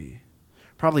me to be.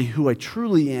 Probably who I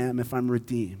truly am if I'm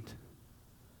redeemed.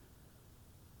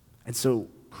 And so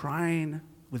crying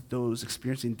with those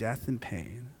experiencing death and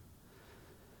pain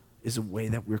is a way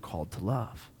that we're called to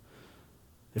love.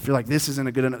 If you're like, this isn't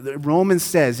a good enough, Romans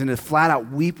says, in a flat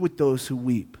out, weep with those who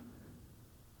weep.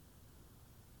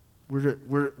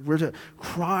 We're to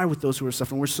cry with those who are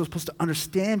suffering. We're supposed to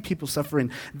understand people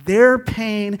suffering. Their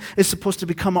pain is supposed to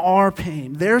become our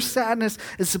pain. Their sadness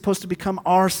is supposed to become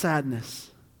our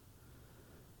sadness.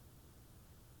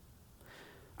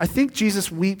 I think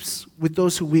Jesus weeps with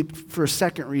those who weep for a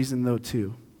second reason, though,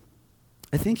 too.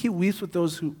 I think he weeps with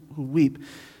those who weep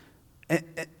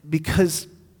because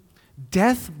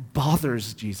death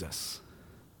bothers Jesus.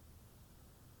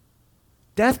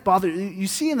 Death bothered. You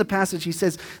see in the passage he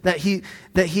says that he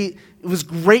was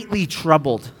greatly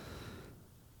troubled.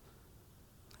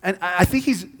 And I think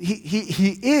he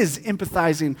is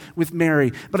empathizing with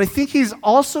Mary, but I think he's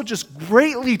also just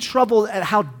greatly troubled at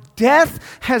how death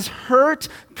has hurt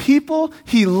people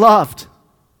he loved.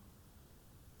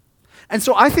 And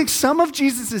so I think some of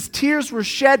Jesus' tears were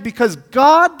shed because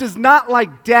God does not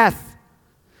like death.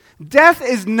 Death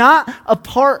is not a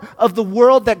part of the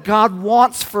world that God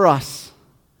wants for us.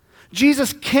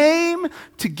 Jesus came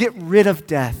to get rid of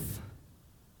death.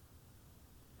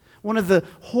 One of the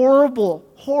horrible,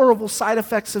 horrible side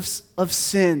effects of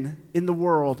sin in the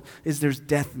world is there's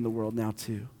death in the world now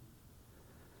too.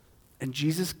 And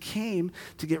Jesus came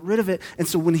to get rid of it. And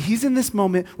so when he's in this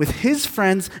moment with his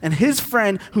friends and his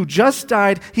friend who just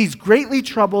died, he's greatly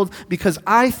troubled because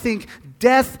I think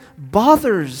death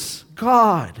bothers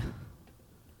God.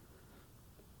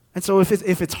 And so if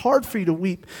it's hard for you to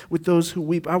weep with those who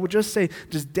weep, I would just say,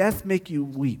 does death make you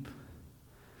weep?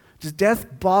 Does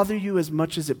death bother you as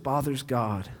much as it bothers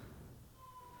God?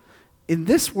 In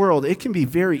this world, it can be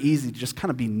very easy to just kind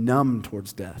of be numb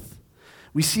towards death.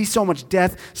 We see so much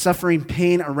death, suffering,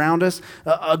 pain around us.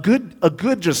 A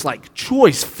good just like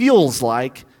choice feels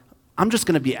like, I'm just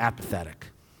going to be apathetic.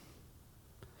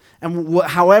 And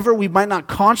however, we might not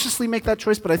consciously make that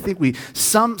choice, but I think we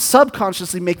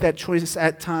subconsciously make that choice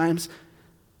at times.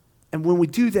 And when we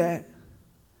do that,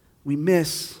 we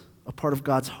miss a part of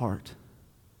God's heart,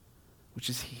 which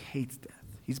is he hates death.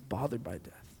 He's bothered by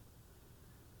death.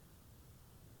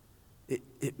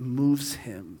 It moves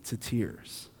him to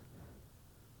tears.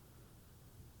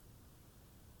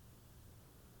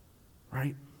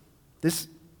 Right?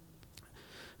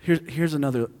 Here's a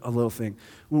little thing.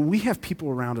 When we have people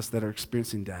around us that are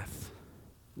experiencing death,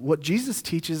 what Jesus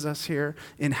teaches us here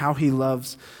in how he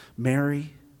loves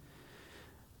Mary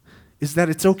is that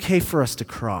it's okay for us to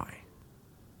cry.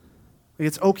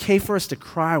 It's okay for us to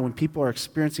cry when people are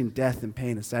experiencing death and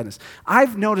pain and sadness.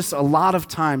 I've noticed a lot of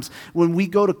times when we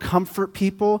go to comfort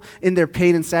people in their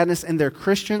pain and sadness and they're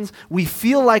Christians, we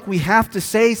feel like we have to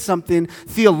say something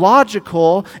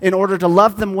theological in order to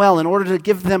love them well, in order to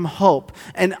give them hope.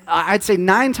 And I'd say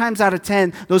 9 times out of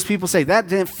 10, those people say, that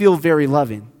didn't feel very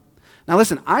loving. Now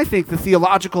listen, I think the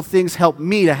theological things help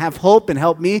me to have hope and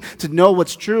help me to know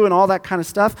what's true and all that kind of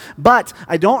stuff, but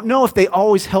I don't know if they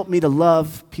always help me to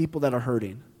love people that are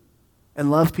hurting and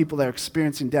love people that are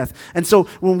experiencing death. And so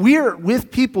when we're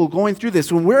with people going through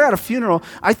this, when we're at a funeral,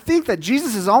 I think that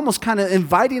Jesus is almost kind of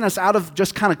inviting us out of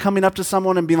just kind of coming up to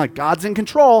someone and being like, God's in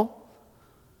control,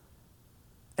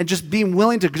 and just being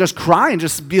willing to just cry and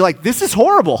just be like, this is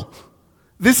horrible.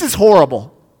 This is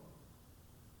horrible.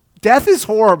 Death is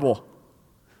horrible.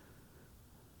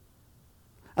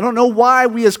 I don't know why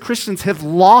we as Christians have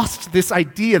lost this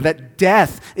idea that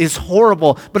death is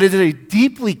horrible, but it is a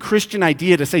deeply Christian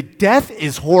idea to say death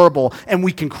is horrible and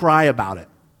we can cry about it.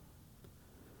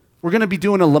 We're going to be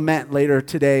doing a lament later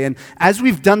today, and as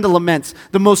we've done the laments,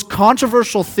 the most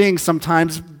controversial thing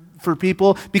sometimes for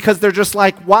people, because they're just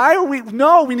like,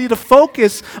 we need to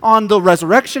focus on the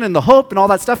resurrection and the hope and all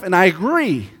that stuff, and I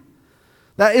agree.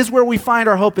 That is where we find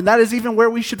our hope, and that is even where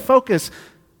we should focus.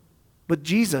 But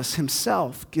Jesus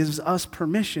himself gives us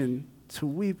permission to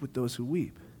weep with those who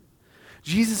weep.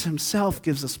 Jesus himself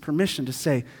gives us permission to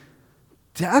say,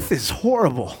 death is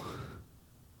horrible.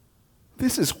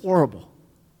 This is horrible.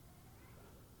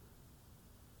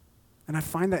 And I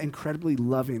find that incredibly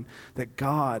loving that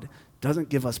God doesn't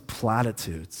give us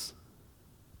platitudes,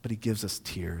 but he gives us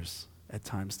tears at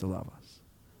times to love us.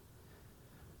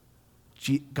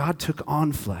 God took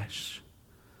on flesh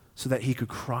so that he could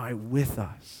cry with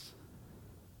us.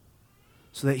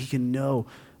 So that he can know,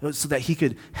 so that he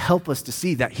could help us to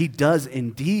see that he does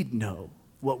indeed know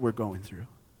what we're going through.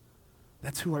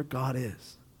 That's who our God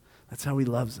is. That's how he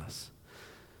loves us.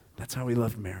 That's how he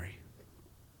loved Mary.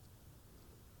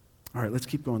 All right, let's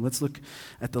keep going. Let's look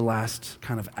at the last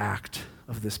kind of act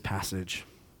of this passage.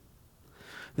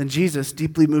 Then Jesus,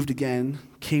 deeply moved again,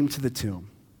 came to the tomb.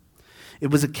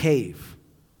 It was a cave,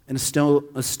 and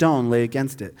a stone lay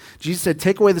against it. Jesus said,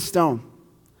 "Take away the stone."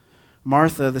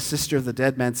 Martha, the sister of the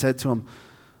dead man, said to him,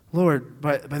 "Lord,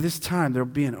 by this time there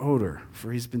will be an odor,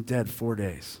 for he's been dead 4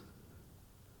 days."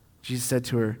 Jesus said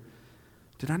to her,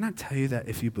 "Did I not tell you that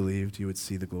if you believed, you would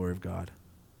see the glory of God?"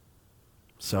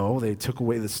 So they took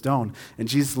away the stone, and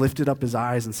Jesus lifted up his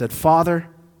eyes and said, "Father,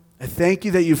 I thank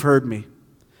you that you've heard me.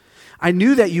 I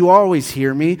knew that you always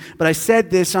hear me, but I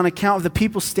said this on account of the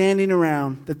people standing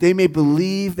around, that they may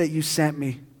believe that you sent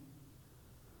me."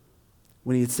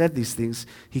 When he had said these things,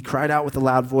 he cried out with a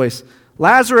loud voice,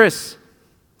 "Lazarus,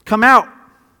 come out!"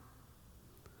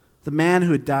 The man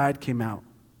who had died came out,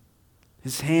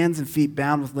 his hands and feet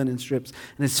bound with linen strips,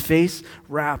 and his face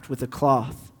wrapped with a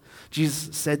cloth.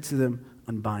 Jesus said to them,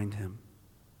 "Unbind him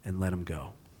and let him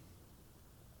go."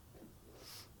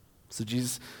 So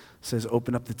Jesus says,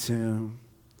 open up the tomb.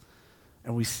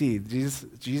 And we see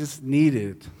Jesus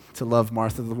needed to love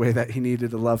Martha the way that he needed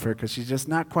to love her, because she's just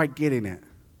not quite getting it.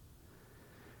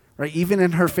 Right? Even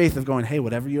in her faith of going, hey,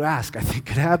 whatever you ask, I think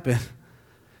could happen.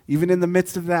 Even in the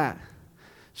midst of that,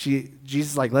 Jesus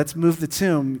is like, let's move the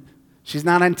tomb. She's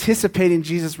not anticipating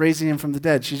Jesus raising him from the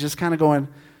dead. She's just kind of going,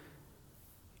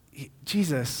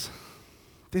 Jesus,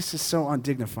 this is so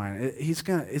undignifying. It's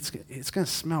gonna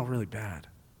smell really bad.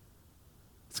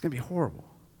 It's gonna be horrible.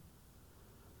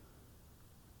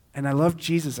 And I love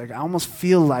Jesus. I almost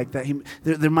feel like that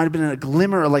there might have been a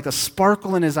glimmer or like a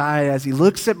sparkle in his eye as he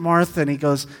looks at Martha and he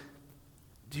goes,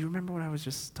 do you remember what I was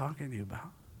just talking to you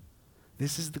about?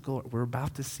 This is the glory. We're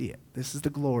about to see it. This is the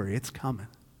glory. It's coming.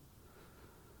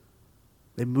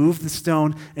 They move the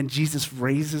stone and Jesus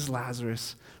raises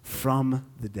Lazarus from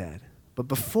the dead. But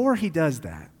before he does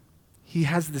that, he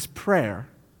has this prayer.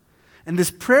 And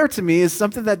this prayer to me is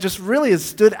something that just really has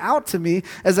stood out to me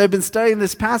as I've been studying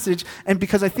this passage. And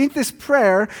because I think this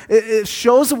prayer, it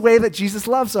shows a way that Jesus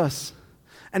loves us.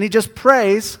 And he just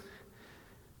prays,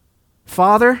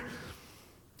 Father,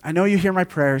 I know you hear my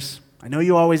prayers. I know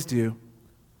you always do.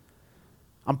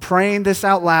 I'm praying this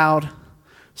out loud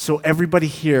so everybody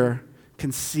here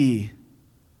can see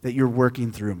that you're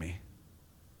working through me.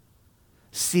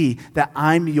 See that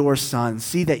I'm your son.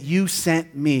 See that you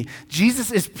sent me.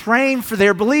 Jesus is praying for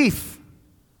their belief.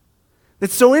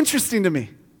 That's so interesting to me.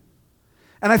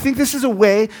 And I think this is a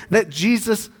way that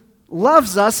Jesus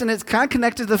loves us, and it's kind of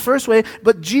connected to the first way,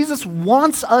 but Jesus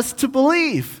wants us to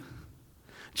believe.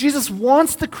 Jesus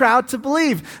wants the crowd to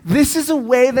believe. This is a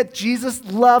way that Jesus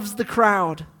loves the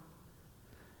crowd.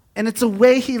 And it's a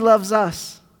way he loves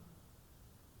us.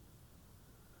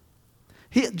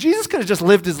 Jesus could have just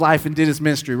lived his life and did his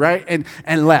ministry, right?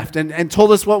 And left and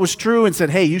told us what was true and said,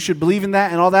 hey, you should believe in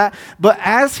that and all that. But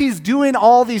as he's doing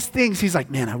all these things, he's like,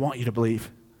 man, I want you to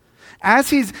believe.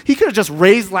 He could have just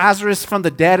raised Lazarus from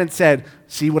the dead and said,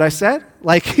 see what I said?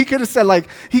 Like he could have said,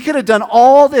 he could have done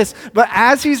all this. But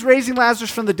as he's raising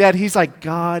Lazarus from the dead, he's like,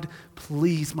 God,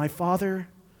 please, my Father,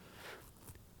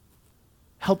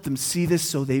 help them see this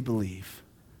so they believe.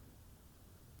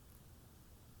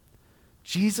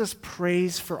 Jesus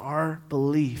prays for our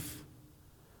belief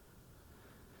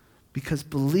because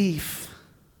belief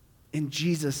in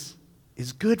Jesus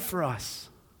is good for us.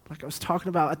 Like I was talking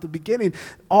about at the beginning,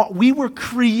 we were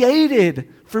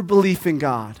created for belief in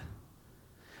God.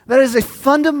 That is a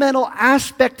fundamental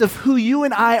aspect of who you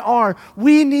and I are.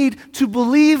 We need to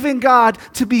believe in God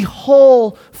to be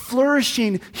whole,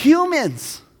 flourishing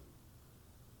humans.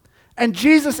 And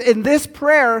Jesus in this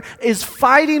prayer is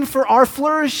fighting for our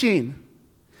flourishing.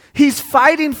 He's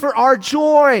fighting for our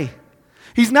joy.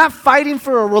 He's not fighting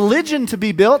for a religion to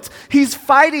be built. He's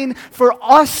fighting for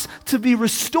us to be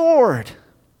restored,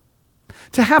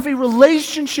 to have a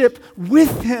relationship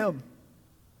with him.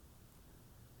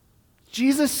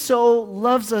 Jesus so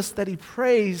loves us that he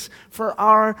prays for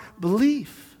our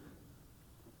belief.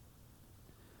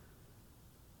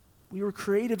 We were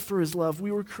created for his love.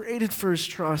 We were created for his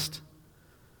trust.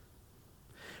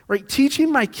 Right?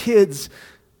 Teaching my kids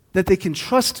that they can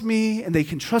trust me and they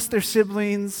can trust their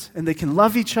siblings and they can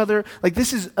love each other. Like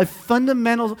this is a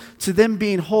fundamental to them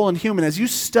being whole and human. As you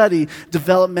study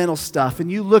developmental stuff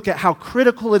and you look at how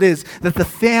critical it is that the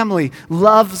family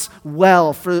loves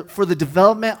well for the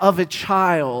development of a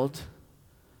child,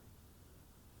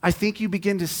 I think you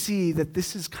begin to see that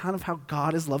this is kind of how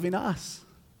God is loving us.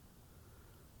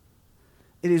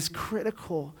 It is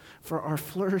critical for our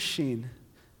flourishing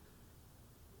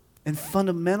and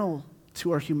fundamental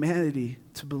to our humanity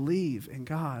to believe in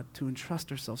God, to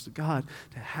entrust ourselves to God,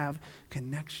 to have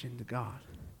connection to God.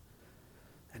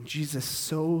 And Jesus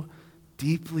so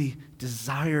deeply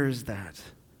desires that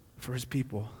for his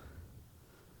people.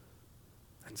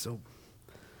 And so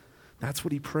that's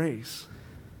what he prays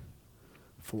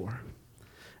for.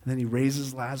 And then he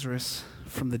raises Lazarus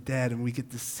from the dead, and we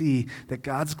get to see that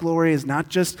God's glory is not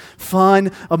just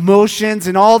fun, emotions,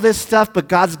 and all this stuff, but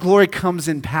God's glory comes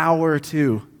in power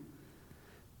too.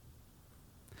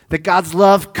 That God's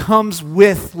love comes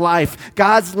with life.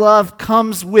 God's love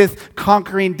comes with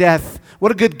conquering death.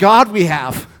 What a good God we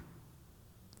have.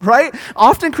 Right?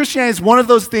 Often Christianity is one of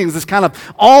those things. It's kind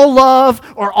of all love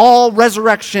or all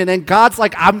resurrection. And God's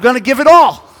like, I'm going to give it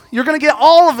all. You're going to get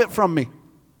all of it from me.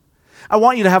 I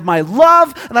want you to have my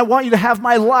love, and I want you to have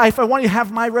my life. I want you to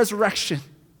have my resurrection.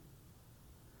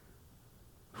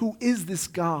 Who is this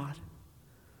God?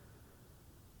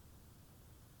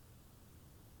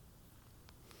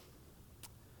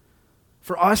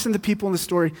 For us and the people in the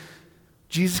story,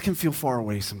 Jesus can feel far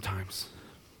away sometimes.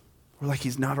 We're like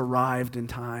he's not arrived in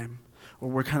time. Or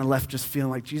we're kind of left just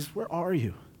feeling like, Jesus, where are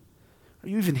you? Are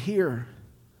you even here?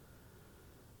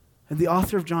 And the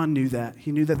author of John knew that.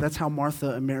 He knew that that's how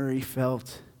Martha and Mary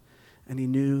felt. And he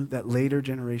knew that later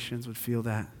generations would feel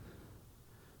that.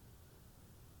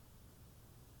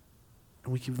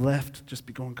 And we can be left just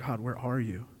be going, God, where are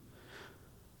you?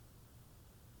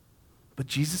 But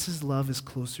Jesus' love is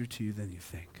closer to you than you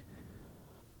think.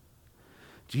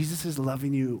 Jesus is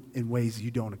loving you in ways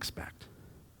you don't expect.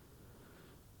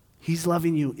 He's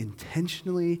loving you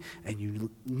intentionally and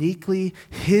uniquely.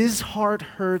 His heart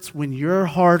hurts when your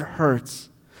heart hurts.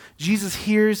 Jesus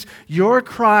hears your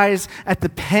cries at the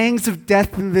pangs of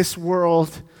death in this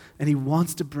world, and he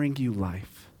wants to bring you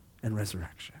life and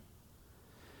resurrection.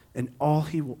 And all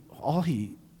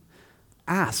he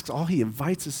asks, all he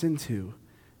invites us into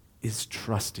is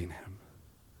trusting him,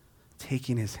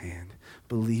 taking his hand,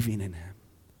 believing in him.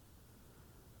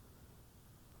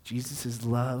 Jesus'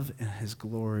 love and his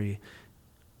glory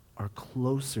are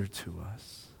closer to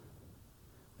us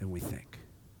than we think.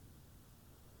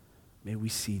 May we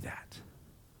see that.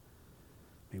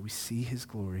 May we see his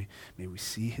glory. May we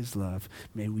see his love.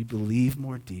 May we believe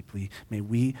more deeply. May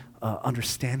we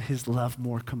understand his love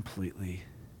more completely.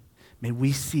 May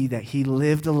we see that he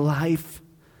lived a life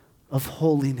of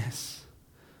holiness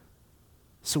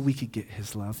so we could get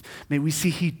his love. May we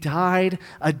see he died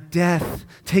a death,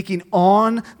 taking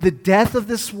on the death of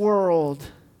this world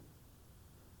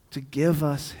to give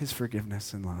us his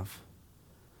forgiveness and love.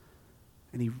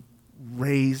 And he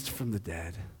raised from the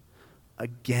dead,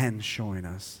 again showing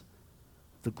us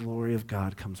the glory of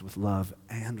God comes with love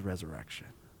and resurrection.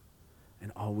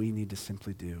 And all we need to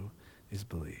simply do is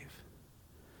believe.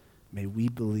 May we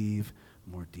believe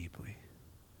more deeply.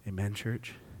 Amen,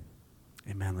 church?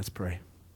 Amen. Let's pray.